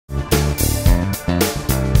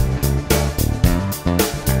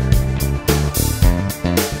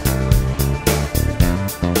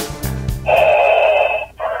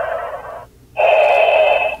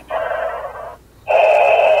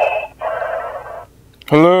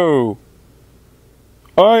Hello,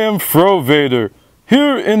 I am FroVader,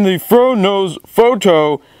 here in the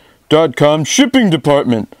FroKnowsPhoto.com shipping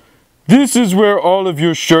department. This is where all of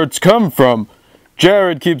your shirts come from.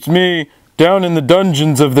 Jared keeps me down in the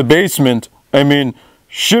dungeons of the basement,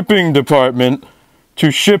 shipping department,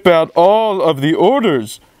 to ship out all of the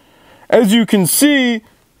orders. As you can see,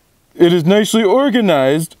 it is nicely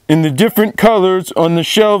organized in the different colors on the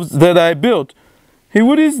shelves that I built. Hey,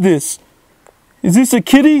 what is this? Is this a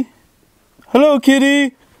kitty? Hello,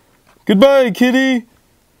 kitty. Goodbye, kitty.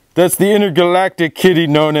 That's the intergalactic kitty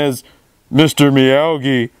known as Mr.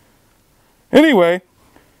 Meowgie. Anyway,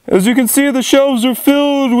 as you can see, the shelves are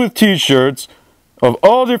filled with t-shirts of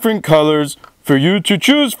all different colors for you to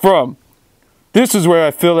choose from. This is where I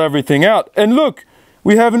fill everything out. And look,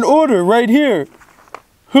 we have an order right here.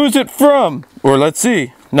 Who's it from? Or let's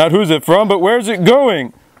see, not who's it from, but where's it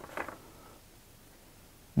going?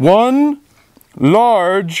 One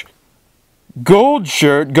large gold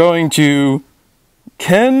shirt going to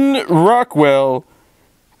Ken Rockwell,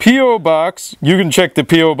 P.O. Box. You can check the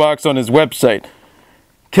P.O. Box on his website.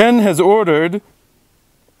 Ken has ordered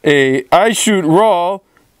a I Shoot Raw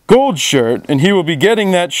gold shirt, and he will be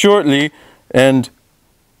getting that shortly, and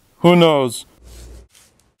who knows?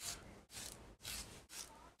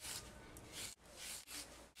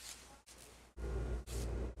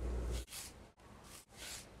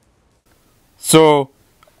 So,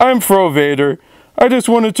 I'm FroVader. I just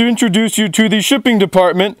wanted to introduce you to the shipping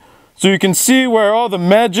department so you can see where all the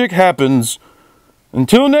magic happens.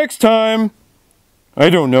 Until next time, I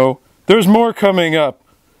don't know. There's more coming up.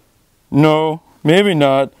 No, maybe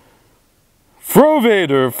not.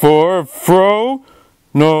 FroVader for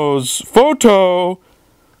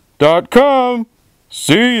FroKnowsPhoto.com.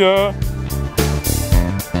 See ya.